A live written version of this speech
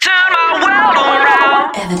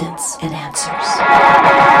Evidence and Answers.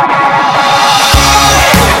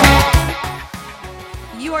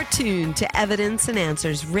 You are tuned to Evidence and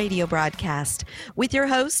Answers radio broadcast with your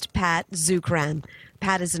host, Pat Zukeran.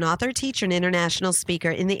 Pat is an author, teacher, and international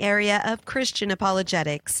speaker in the area of Christian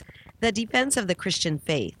apologetics, the defense of the Christian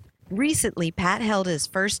faith. Recently, Pat held his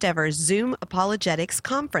first ever Zoom apologetics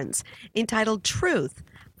conference entitled Truth,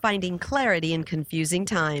 Finding Clarity in Confusing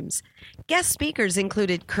Times. Guest speakers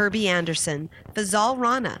included Kirby Anderson, Fazal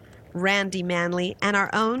Rana, Randy Manley, and our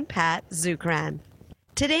own Pat Zukeran.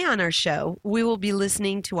 Today on our show, we will be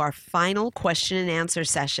listening to our final question and answer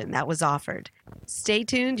session that was offered. Stay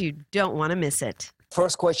tuned, you don't want to miss it.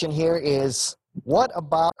 First question here is, what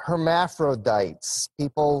about hermaphrodites,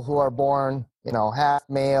 people who are born, half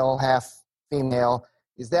male, half female?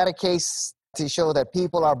 Is that a case to show that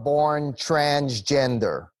people are born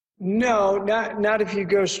transgender? No, not if you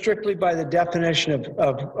go strictly by the definition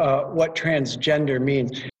of what transgender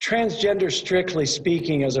means. Transgender, strictly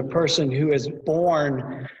speaking, is a person who is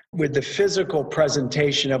born with the physical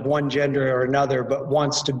presentation of one gender or another, but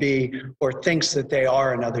wants to be or thinks that they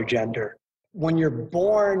are another gender. When you're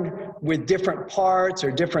born with different parts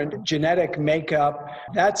or different genetic makeup,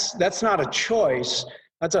 that's not a choice.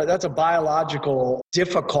 That's a biological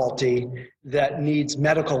difficulty that needs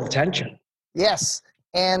medical attention. Yes.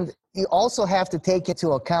 And you also have to take into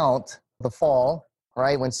account the fall,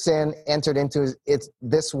 right? When sin entered into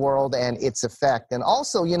this world and its effect. And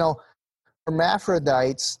also,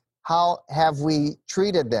 hermaphrodites, how have we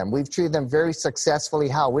treated them? We've treated them very successfully.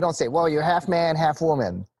 How? We don't say, well, you're half man, half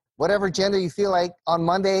woman. Whatever gender you feel like on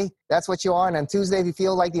Monday, that's what you are. And on Tuesday, if you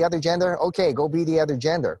feel like the other gender, okay, go be the other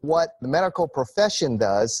gender. What the medical profession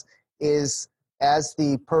does is, as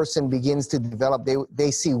the person begins to develop, they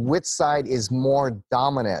see which side is more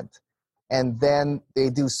dominant. And then they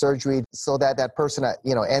do surgery so that that person,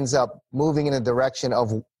 ends up moving in the direction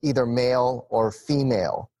of either male or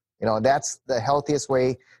female. That's the healthiest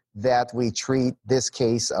way that we treat this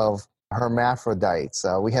case of hermaphrodites.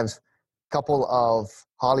 We have a couple of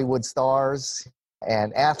Hollywood stars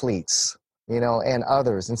and athletes, and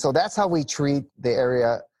others. And so that's how we treat the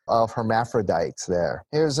area of hermaphrodites there.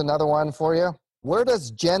 Here's another one for you. Where does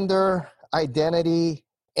gender identity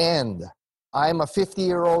end? I'm a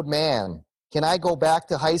 50-year-old man. Can I go back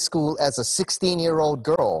to high school as a 16-year-old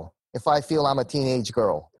girl if I feel I'm a teenage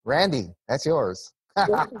girl? Randy, that's yours.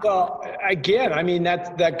 Well, again,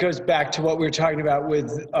 that goes back to what we were talking about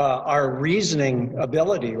with our reasoning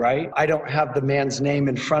ability, right? I don't have the man's name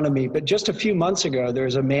in front of me, but just a few months ago, there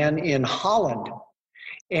was a man in Holland.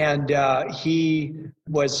 And he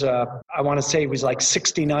was, I want to say he was like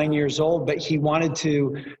 69 years old, but he wanted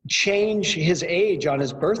to change his age on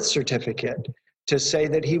his birth certificate to say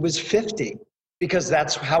that he was 50, because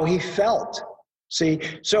that's how he felt. See,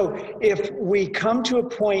 so if we come to a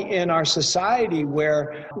point in our society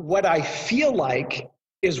where what I feel like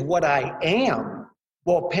is what I am,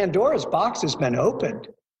 well, Pandora's box has been opened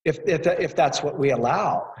if that's what we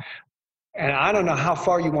allow. And I don't know how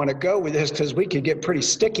far you want to go with this, because we could get pretty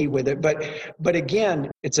sticky with it. But again,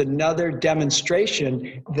 it's another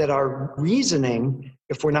demonstration that our reasoning,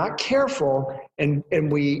 if we're not careful and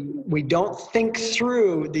we don't think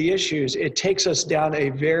through the issues, it takes us down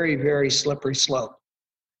a very, very slippery slope.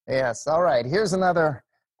 Yes. All right. Here's another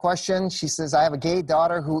question. She says, I have a gay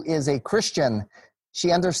daughter who is a Christian.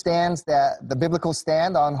 She understands that the biblical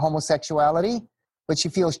stand on homosexuality, but she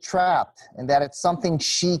feels trapped and that it's something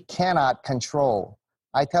she cannot control.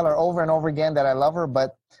 I tell her over and over again that I love her,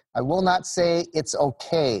 but I will not say it's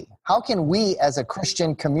okay. How can we as a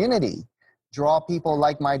Christian community draw people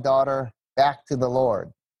like my daughter back to the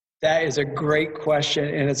Lord? That is a great question,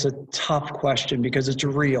 and it's a tough question because it's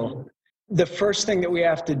real. The first thing that we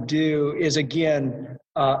have to do is, again,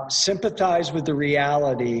 sympathize with the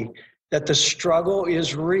reality that the struggle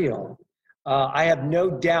is real. I have no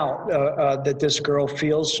doubt that this girl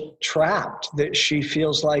feels trapped, that she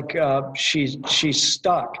feels like she's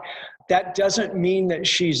stuck. That doesn't mean that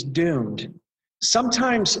she's doomed.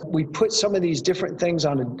 Sometimes we put some of these different things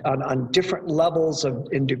on different levels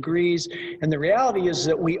and degrees, and the reality is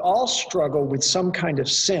that we all struggle with some kind of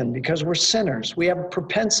sin because we're sinners. We have a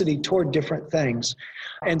propensity toward different things,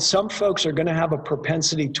 and some folks are going to have a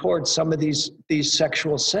propensity toward some of these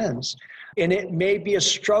sexual sins. And it may be a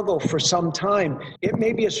struggle for some time. It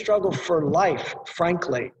may be a struggle for life,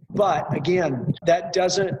 frankly. But again, that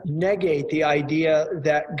doesn't negate the idea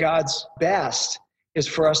that God's best is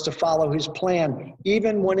for us to follow his plan,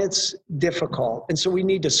 even when it's difficult. And so we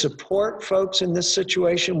need to support folks in this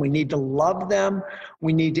situation. We need to love them.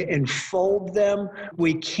 We need to enfold them.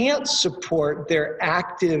 We can't support their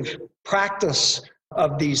active practice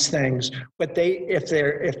of these things, but if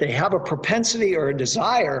they have a propensity or a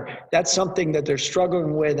desire, that's something that they're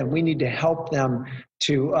struggling with, and we need to help them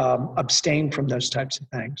to abstain from those types of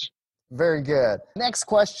things. Very good. Next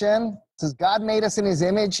question says, God made us in his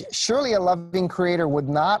image. Surely a loving creator would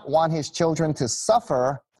not want his children to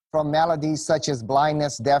suffer from maladies such as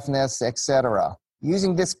blindness, deafness, etc.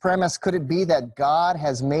 Using this premise, could it be that God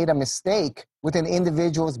has made a mistake with an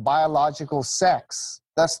individual's biological sex?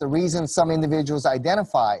 Thus, the reason some individuals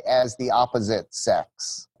identify as the opposite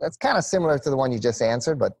sex. That's kind of similar to the one you just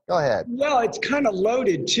answered, but go ahead. Well, it's kind of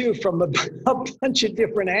loaded, too, from a bunch of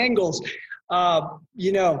different angles.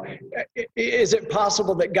 Is it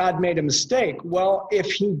possible that God made a mistake? Well,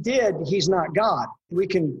 if he did, he's not God. We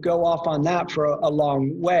can go off on that for a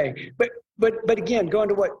long way. But again, going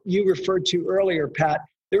to what you referred to earlier, Pat,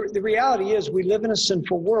 the reality is we live in a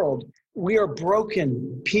sinful world. We are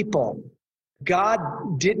broken people. God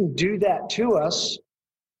didn't do that to us.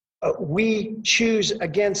 We choose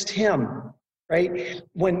against him, right?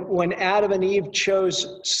 When Adam and Eve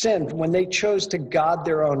chose sin, when they chose to God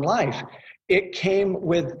their own life, it came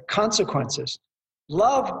with consequences.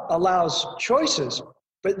 Love allows choices,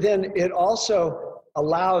 but then it also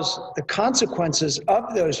allows the consequences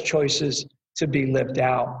of those choices to be lived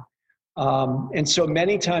out. And so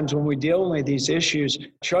many times when we deal with these issues,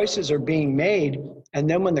 choices are being made, and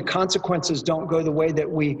then when the consequences don't go the way that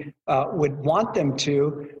we would want them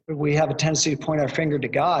to, we have a tendency to point our finger to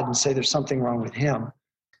God and say there's something wrong with him.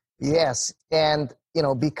 Yes, and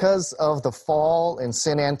because of the fall and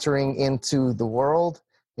sin entering into the world,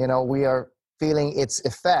 we are feeling its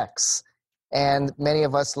effects. And many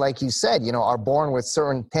of us, like you said, are born with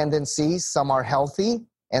certain tendencies. Some are healthy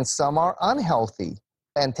and some are unhealthy.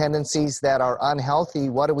 And tendencies that are unhealthy,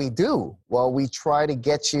 what do? Well, we try to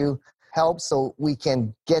get you help so we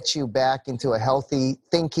can get you back into a healthy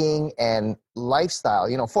thinking and lifestyle.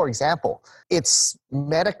 For example, it's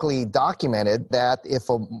medically documented that if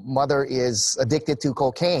a mother is addicted to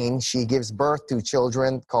cocaine, she gives birth to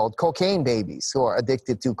children called cocaine babies who are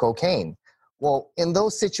addicted to cocaine. Well, in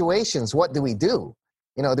those situations, what do?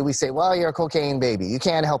 Do we say, well, you're a cocaine baby, you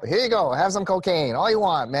can't help it. Here you go, have some cocaine, all you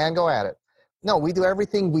want, man, go at it. No, we do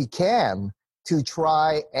everything we can to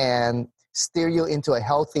try and steer you into a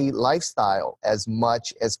healthy lifestyle as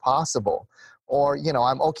much as possible. Or,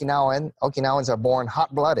 I'm Okinawan. Okinawans are born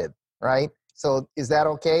hot-blooded, right? So is that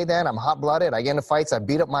okay then? I'm hot-blooded. I get into fights. I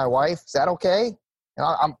beat up my wife. Is that okay?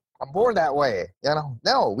 I'm born that way.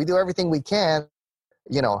 No, we do everything we can,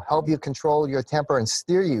 help you control your temper and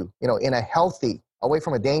steer you, in a healthy, away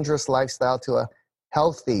from a dangerous lifestyle to a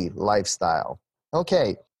healthy lifestyle.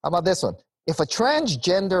 Okay, how about this one? If a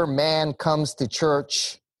transgender man comes to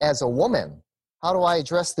church as a woman, how do I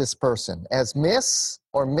address this person? As Miss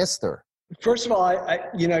or Mr.? First of all,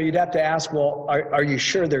 you'd have to ask, well, are you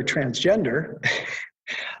sure they're transgender?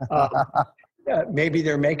 Maybe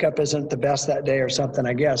their makeup isn't the best that day or something,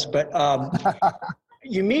 I guess. But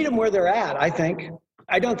you meet them where they're at, I think.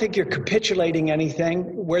 I don't think you're capitulating anything.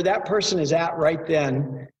 Where that person is at right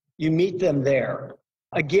then, you meet them there.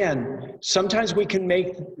 Again, sometimes we can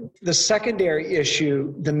make the secondary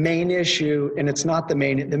issue the main issue, and it's not the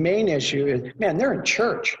main. The main issue is, man, they're in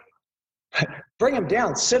church. Bring them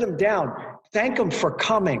down, sit them down, thank them for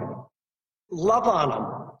coming, love on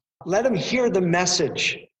them, let them hear the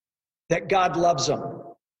message that God loves them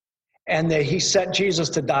and that he sent Jesus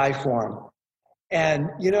to die for them. And,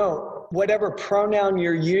 whatever pronoun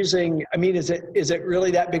you're using, is it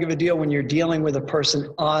really that big of a deal when you're dealing with a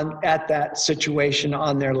person at that situation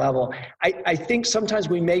on their level? I think sometimes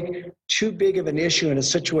we make too big of an issue in a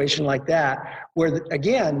situation like that, where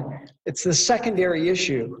again, it's the secondary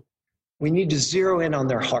issue. We need to zero in on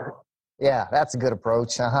their heart. Yeah, that's a good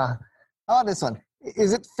approach. How about this one?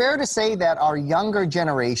 Is it fair to say that our younger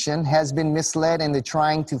generation has been misled into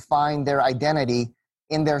trying to find their identity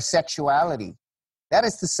in their sexuality? That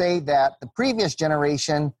is to say that the previous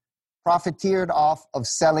generation profiteered off of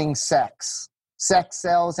selling sex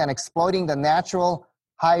cells, and exploiting the natural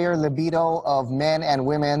higher libido of men and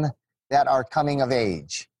women that are coming of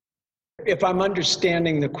age. If I'm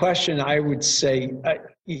understanding the question, I would say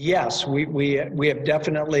yes, we have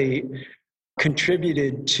definitely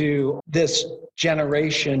contributed to this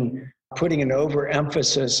generation putting an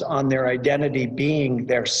overemphasis on their identity being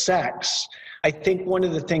their sex. I think one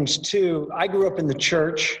of the things too, I grew up in the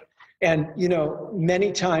church, and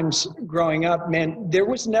many times growing up, man, there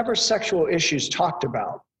was never sexual issues talked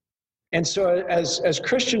about. And so as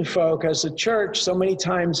Christian folk, as a church, so many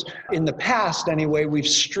times in the past anyway, we've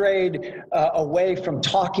strayed away from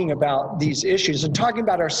talking about these issues and talking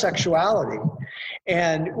about our sexuality.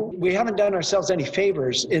 And we haven't done ourselves any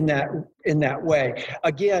favors in that way.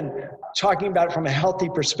 Again, talking about it from a healthy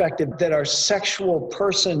perspective, that our sexual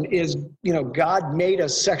person is, God made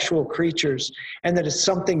us sexual creatures, and that it's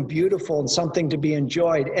something beautiful and something to be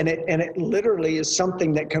enjoyed. And it literally is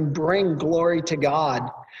something that can bring glory to God.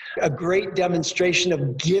 A great demonstration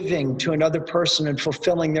of giving to another person and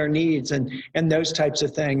fulfilling their needs and those types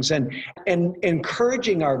of things, and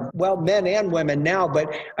encouraging our men and women now,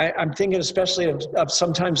 but I'm thinking especially of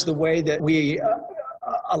sometimes the way that we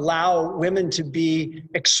allow women to be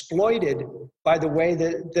exploited by the way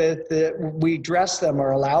that we dress them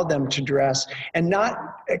or allow them to dress, and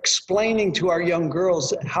not explaining to our young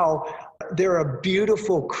girls how they're a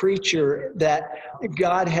beautiful creature that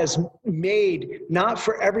God has made, not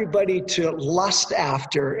for everybody to lust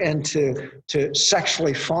after and to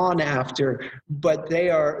sexually fawn after, but they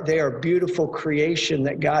are beautiful creation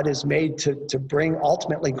that God has made to bring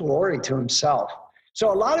ultimately glory to himself.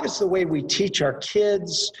 So a lot of it's the way we teach our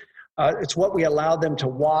kids. It's what we allow them to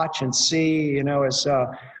watch and see, as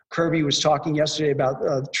Kirby was talking yesterday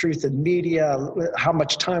about truth in media, how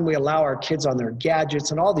much time we allow our kids on their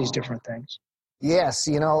gadgets and all these different things. Yes,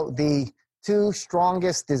 the two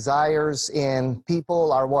strongest desires in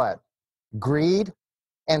people are what? Greed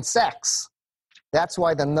and sex. That's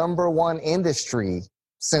why the number one industry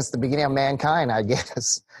since the beginning of mankind, I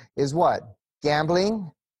guess, is what?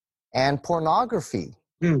 Gambling and pornography,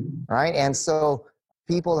 right? And so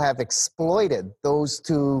people have exploited those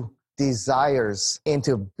two desires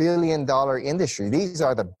into billion-dollar industry. These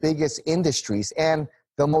are the biggest industries, and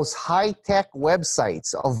the most high-tech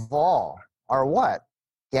websites of all are what?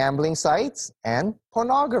 Gambling sites and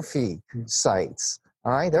pornography sites.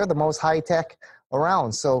 All right, they're the most high-tech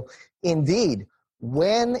around. So indeed,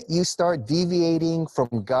 when you start deviating from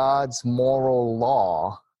God's moral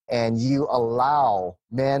law and you allow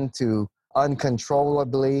men to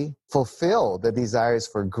uncontrollably fulfill the desires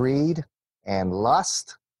for greed and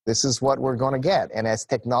lust, this is what we're going to get. And as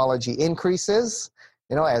technology increases,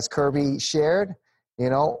 as Kirby shared,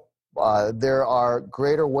 there are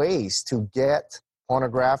greater ways to get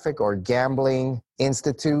pornographic or gambling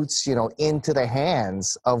institutes, into the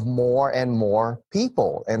hands of more and more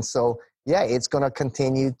people. And so, it's going to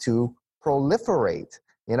continue to proliferate,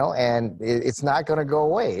 and it's not going to go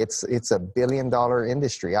away. It's a billion-dollar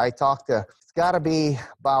industry. It's got to be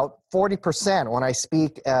about 40% when I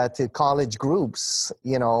speak to college groups,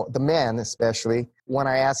 the men especially, when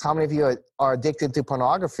I ask how many of you are addicted to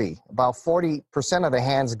pornography, about 40% of the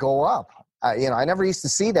hands go up. I never used to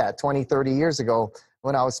see that 20, 30 years ago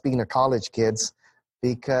when I was speaking to college kids,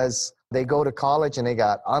 because they go to college and they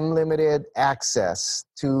got unlimited access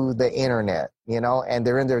to the internet, and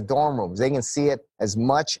they're in their dorm rooms. They can see it as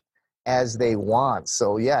much as they want.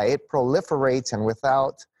 So it proliferates, and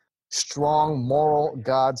without strong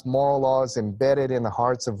God's moral laws embedded in the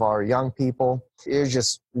hearts of our young people, they're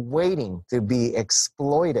just waiting to be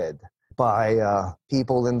exploited by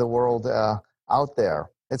people in the world out there.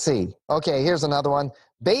 Let's see. Okay, here's another one.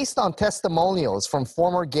 Based on testimonials from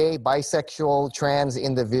former gay, bisexual, trans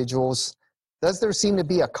individuals, does there seem to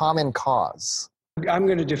be a common cause? I'm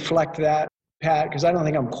going to deflect that, Pat, because I don't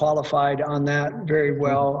think I'm qualified on that very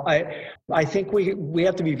well. I think we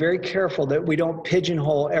have to be very careful that we don't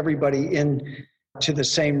pigeonhole everybody into the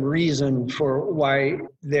same reason for why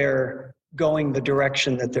they're going the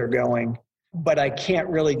direction that they're going. But I can't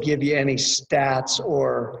really give you any stats,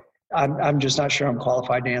 or I'm just not sure I'm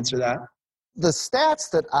qualified to answer that. The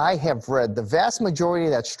stats that I have read, the vast majority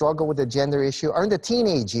that struggle with the gender issue are in the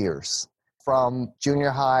teenage years, from junior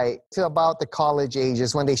high to about the college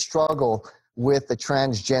ages, when they struggle with the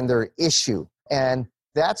transgender issue. And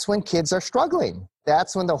that's when kids are struggling.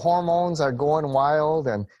 That's when the hormones are going wild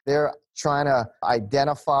and they're trying to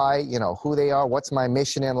identify, who they are, what's my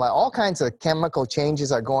mission in life. All kinds of chemical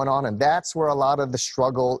changes are going on, and that's where a lot of the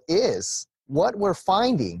struggle is. What we're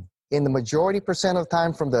finding in the majority percent of the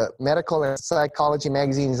time from the medical and psychology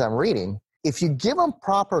magazines I'm reading, if you give them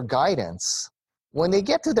proper guidance, when they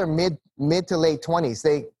get to their mid to late 20s,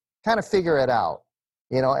 they kind of figure it out,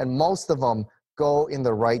 and most of them go in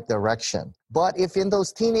the right direction. But if in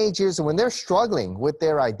those teenage years, when they're struggling with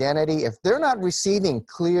their identity, if they're not receiving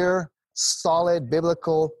clear, solid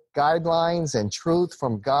biblical guidelines and truth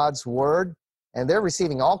from God's word, and they're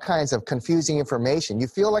receiving all kinds of confusing information, you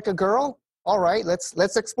feel like a girl? All right,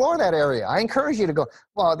 let's explore that area. I encourage you to go,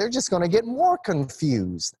 well, they're just going to get more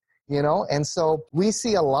confused, And so we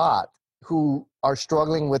see a lot who are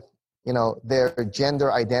struggling with, their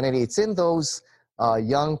gender identity. It's in those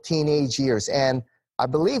young teenage years. And I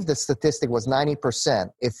believe the statistic was 90%.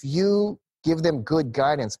 If you give them good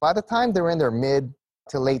guidance, by the time they're in their mid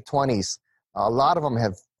to late 20s, A lot of them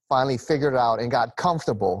have finally figured out and got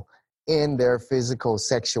comfortable in their physical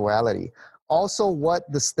sexuality. Also,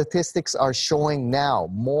 what the statistics are showing now,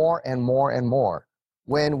 more and more and more,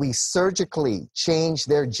 when we surgically change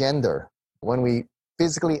their gender, when we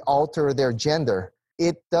physically alter their gender,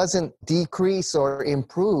 it doesn't decrease or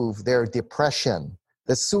improve their depression.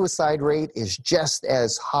 The suicide rate is just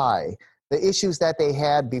as high. The issues that they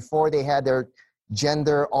had before they had their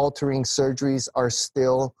gender-altering surgeries are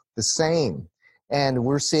still the same. And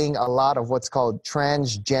we're seeing a lot of what's called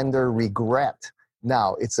transgender regret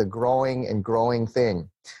now. It's a growing and growing thing.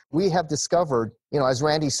 We have discovered, as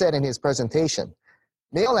Randy said in his presentation,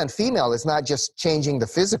 male and female is not just changing the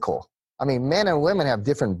physical. I mean, men and women have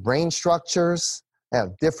different brain structures,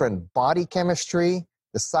 have different body chemistry.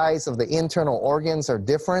 The size of the internal organs are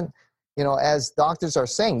different. As doctors are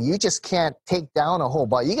saying, you just can't take down a whole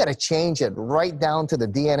body. You got to change it right down to the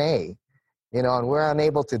DNA, and we're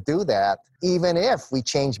unable to do that, even if we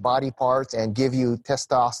change body parts and give you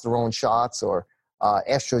testosterone shots or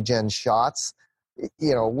estrogen shots.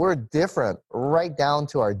 We're different right down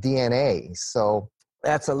to our DNA. So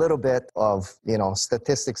that's a little bit of,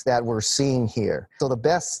 statistics that we're seeing here. So the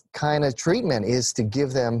best kind of treatment is to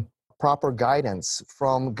give them proper guidance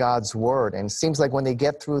from God's word. And it seems like when they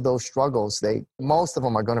get through those struggles, most of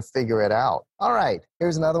them are going to figure it out. All right,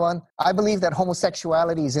 here's another one. I believe that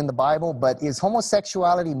homosexuality is in the Bible, but is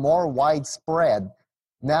homosexuality more widespread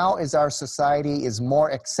now as our society is more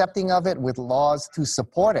accepting of it with laws to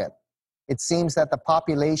support it? It seems that the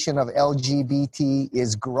population of LGBT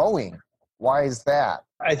is growing. Why is that?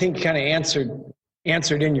 I think you kind of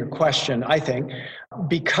answered in your question, I think.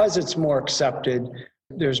 Because it's more accepted,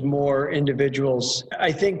 there's more individuals.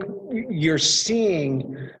 I think you're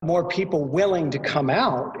seeing more people willing to come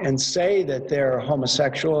out and say that they're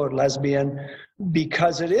homosexual or lesbian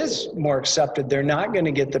because it is more accepted. They're not going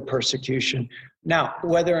to get the persecution. Now,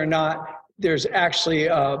 whether or not there's actually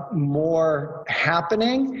more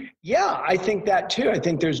happening, yeah, I think that too. I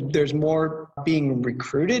think there's more being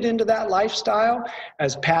recruited into that lifestyle.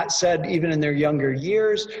 As Pat said, even in their younger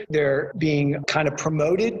years, they're being kind of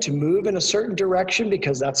promoted to move in a certain direction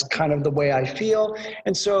because that's kind of the way I feel.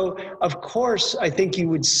 And so, of course, I think you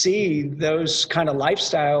would see those kind of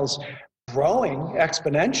lifestyles growing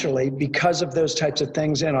exponentially because of those types of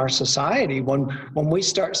things in our society. When we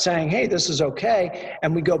start saying, hey, this is okay,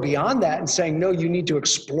 and we go beyond that and saying, no, you need to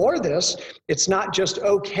explore this. It's not just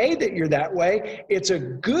okay that you're that way. It's a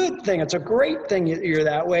good thing. It's a great thing that you're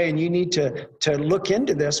that way, and you need to look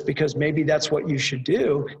into this because maybe that's what you should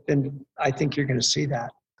do. Then I think you're going to see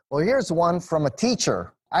that. Well, here's one from a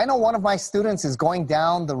teacher. I know one of my students is going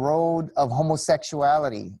down the road of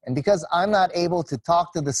homosexuality, and because I'm not able to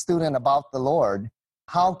talk to the student about the Lord,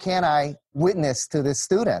 how can I witness to this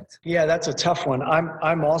student? Yeah, that's a tough one.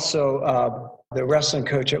 I'm also the wrestling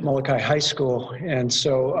coach at Molokai High School, and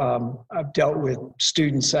so I've dealt with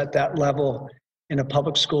students at that level in a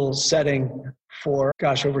public school setting for,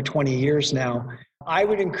 over 20 years now. I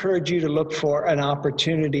would encourage you to look for an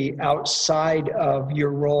opportunity outside of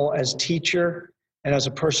your role as teacher and as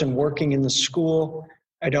a person working in the school.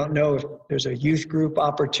 I don't know if there's a youth group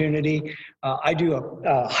opportunity. I do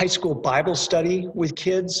a high school Bible study with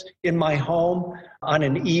kids in my home on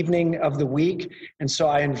an evening of the week. And so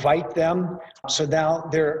I invite them. So now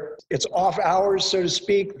it's off hours, so to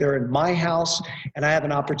speak. They're in my house, and I have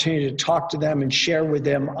an opportunity to talk to them and share with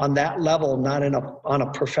them on that level, not on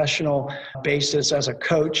a professional basis as a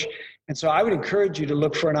coach. And so I would encourage you to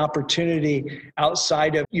look for an opportunity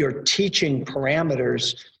outside of your teaching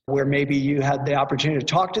parameters where maybe you had the opportunity to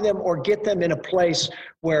talk to them or get them in a place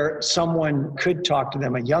where someone could talk to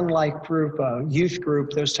them, a young life group, a youth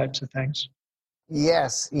group, those types of things.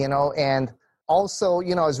 Yes, and also,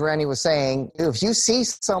 as Randy was saying, if you see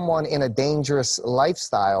someone in a dangerous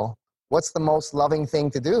lifestyle, what's the most loving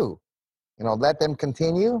thing to do? Let them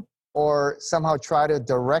continue or somehow try to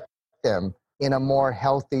direct them in a more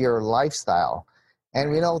healthier lifestyle.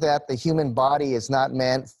 And we know that the human body is not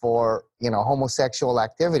meant for, homosexual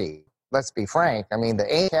activity. Let's be frank. I mean, the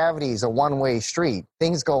anal cavity is a one-way street.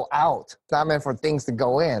 Things go out. It's not meant for things to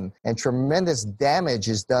go in. And tremendous damage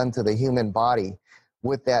is done to the human body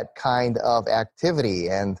with that kind of activity.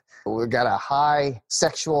 And we've got a high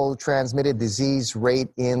sexual transmitted disease rate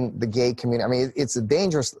in the gay community. I mean, it's a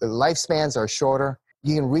dangerous, lifespans are shorter.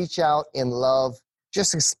 You can reach out in love,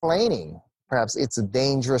 just explaining perhaps it's a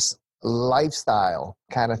dangerous lifestyle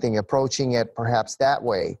kind of thing, approaching it perhaps that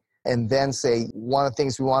way. And then say, one of the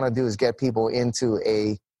things we want to do is get people into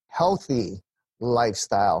a healthy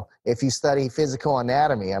lifestyle. If you study physical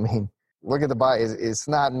anatomy, I mean, look at the body. It's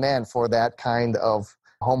not meant for that kind of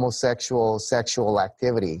homosexual sexual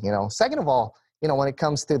activity. Second of all, when it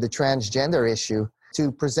comes to the transgender issue,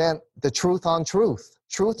 to present the truth on truth.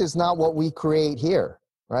 Truth is not what we create here,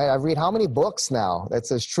 right? I've read how many books now that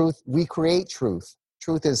says truth, we create truth.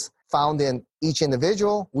 Truth is found in each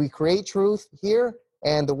individual. We create truth here,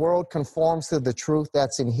 and the world conforms to the truth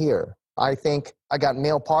that's in here. I think I got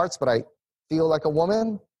male parts, but I feel like a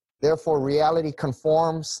woman. Therefore, reality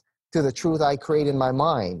conforms to the truth I create in my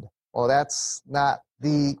mind. Well, that's not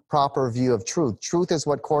the proper view of truth. Truth is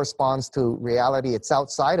what corresponds to reality. It's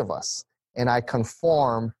outside of us, and I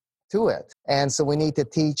conform to it. And so we need to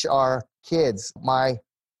teach our kids, my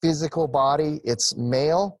physical body, it's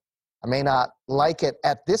male. I may not like it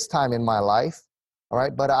at this time in my life, all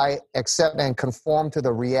right, but I accept and conform to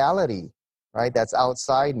the reality, right, that's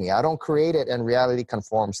outside me. I don't create it, and reality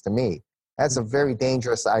conforms to me. That's a very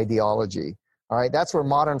dangerous ideology, all right? That's where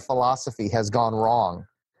modern philosophy has gone wrong.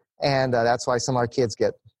 And that's why some of our kids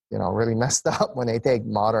get, really messed up when they take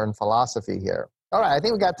modern philosophy here. All right, I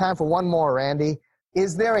think we got time for one more, Randy.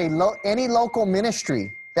 Is there any local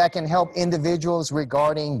ministry that can help individuals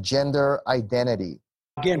regarding gender identity?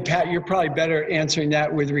 Again, Pat, you're probably better answering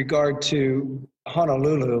that with regard to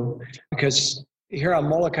Honolulu, because here on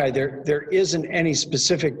Molokai, there isn't any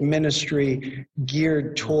specific ministry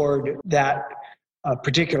geared toward that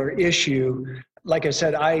particular issue. Like I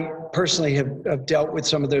said, I personally have dealt with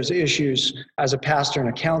some of those issues as a pastor and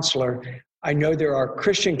a counselor. I know there are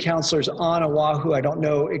Christian counselors on Oahu. I don't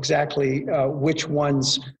know exactly which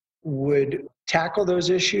ones would tackle those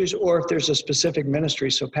issues or if there's a specific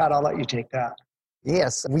ministry. So, Pat, I'll let you take that.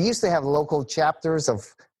 Yes, we used to have local chapters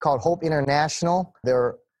called Hope International.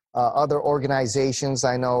 There are other organizations.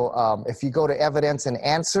 I know if you go to Evidence and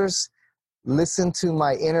Answers, listen to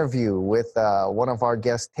my interview with one of our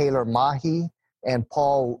guests, Taylor Mahi and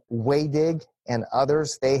Paul Waydig and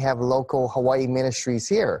others. They have local Hawaii ministries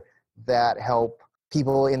here that help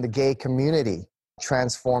people in the gay community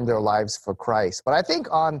transform their lives for Christ. But I think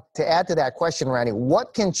to add to that question, Randy,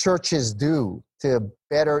 what can churches do to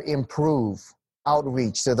better improve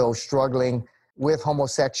outreach to those struggling with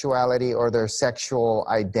homosexuality or their sexual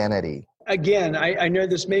identity? Again, I know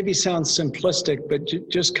this maybe sounds simplistic, but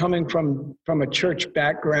just coming from a church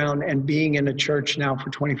background and being in a church now for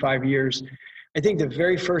 25 years, I think the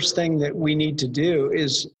very first thing that we need to do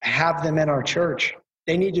is have them in our church.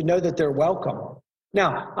 They need to know that they're welcome.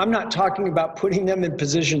 Now, I'm not talking about putting them in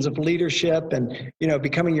positions of leadership and,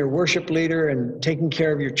 becoming your worship leader and taking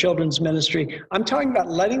care of your children's ministry. I'm talking about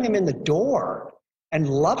letting them in the door and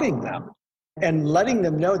loving them and letting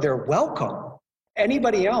them know they're welcome.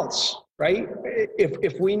 Anybody else, right?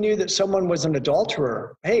 If we knew that someone was an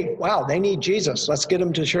adulterer, hey, wow, they need Jesus. Let's get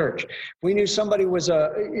them to church. If we knew somebody was an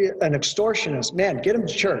extortionist, man, get them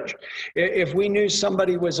to church. If we knew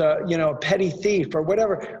somebody was a petty thief or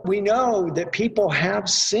whatever, we know that people have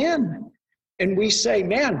sin. And we say,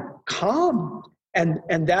 man, come.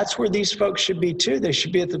 And that's where these folks should be too. They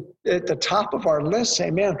should be at the top of our list,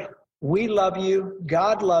 say, man, we love you.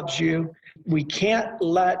 God loves you. We can't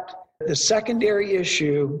let the secondary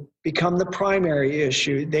issue become the primary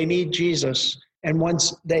issue. They need Jesus. And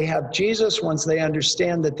once they have Jesus, once they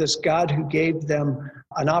understand that this God who gave them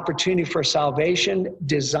an opportunity for salvation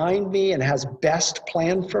designed me and has best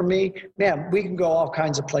planned for me, man, we can go all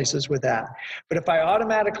kinds of places with that. But if I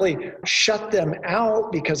automatically shut them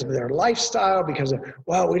out because of their lifestyle, because of,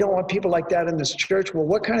 well, we don't want people like that in this church. Well,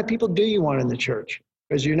 what kind of people do you want in the church?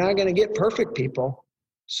 Because you're not going to get perfect people.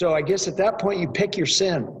 So I guess at that point, you pick your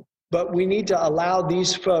sin. But we need to allow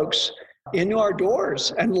these folks into our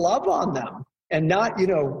doors and love on them and not,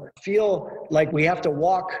 feel like we have to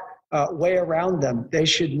walk way around them. They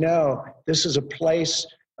should know this is a place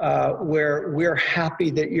where we're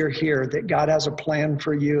happy that you're here, that God has a plan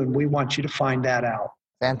for you, and we want you to find that out.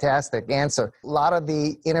 Fantastic answer. A lot of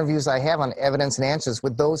the interviews I have on Evidence and Answers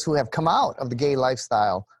with those who have come out of the gay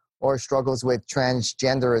lifestyle or struggles with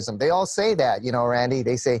transgenderism. They all say that, Randy.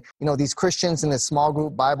 They say, these Christians in this small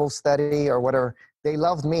group Bible study or whatever, they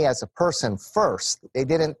loved me as a person first. They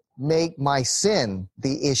didn't make my sin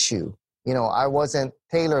the issue. I wasn't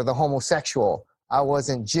Taylor, the homosexual. I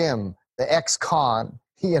wasn't Jim, the ex-con.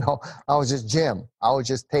 I was just Jim. I was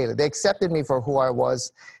just Taylor. They accepted me for who I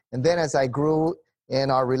was. And then as I grew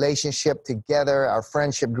in our relationship together, our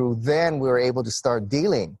friendship grew, then we were able to start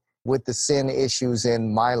dealing with the sin issues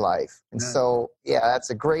in my life. And so,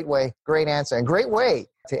 that's a great answer, and great way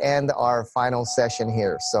to end our final session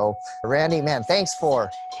here. So, Randy, man, thanks for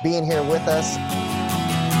being here with us.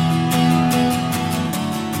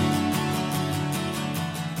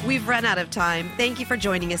 We've run out of time. Thank you for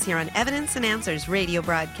joining us here on Evidence and Answers radio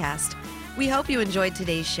broadcast. We hope you enjoyed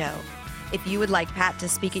today's show. If you would like Pat to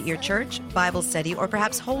speak at your church, Bible study, or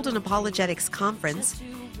perhaps hold an apologetics conference,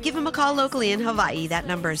 give him a call locally in Hawaii. That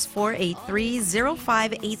number is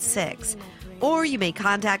 483-0586. Or you may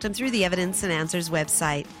contact him through the Evidence and Answers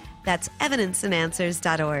website. That's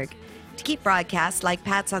evidenceandanswers.org. To keep broadcasts like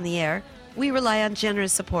Pat's on the air, we rely on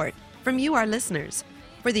generous support from you, our listeners.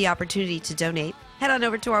 For the opportunity to donate, head on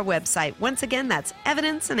over to our website. Once again, that's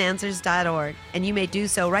evidenceandanswers.org, and you may do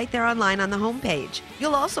so right there online on the homepage.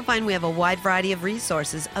 You'll also find we have a wide variety of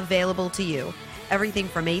resources available to you, everything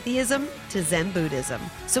from atheism to Zen Buddhism.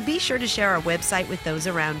 So be sure to share our website with those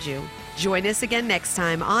around you. Join us again next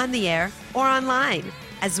time on the air or online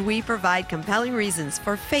as we provide compelling reasons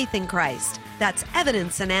for faith in Christ. That's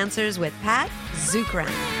Evidence and Answers with Pat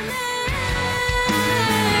Zukeran.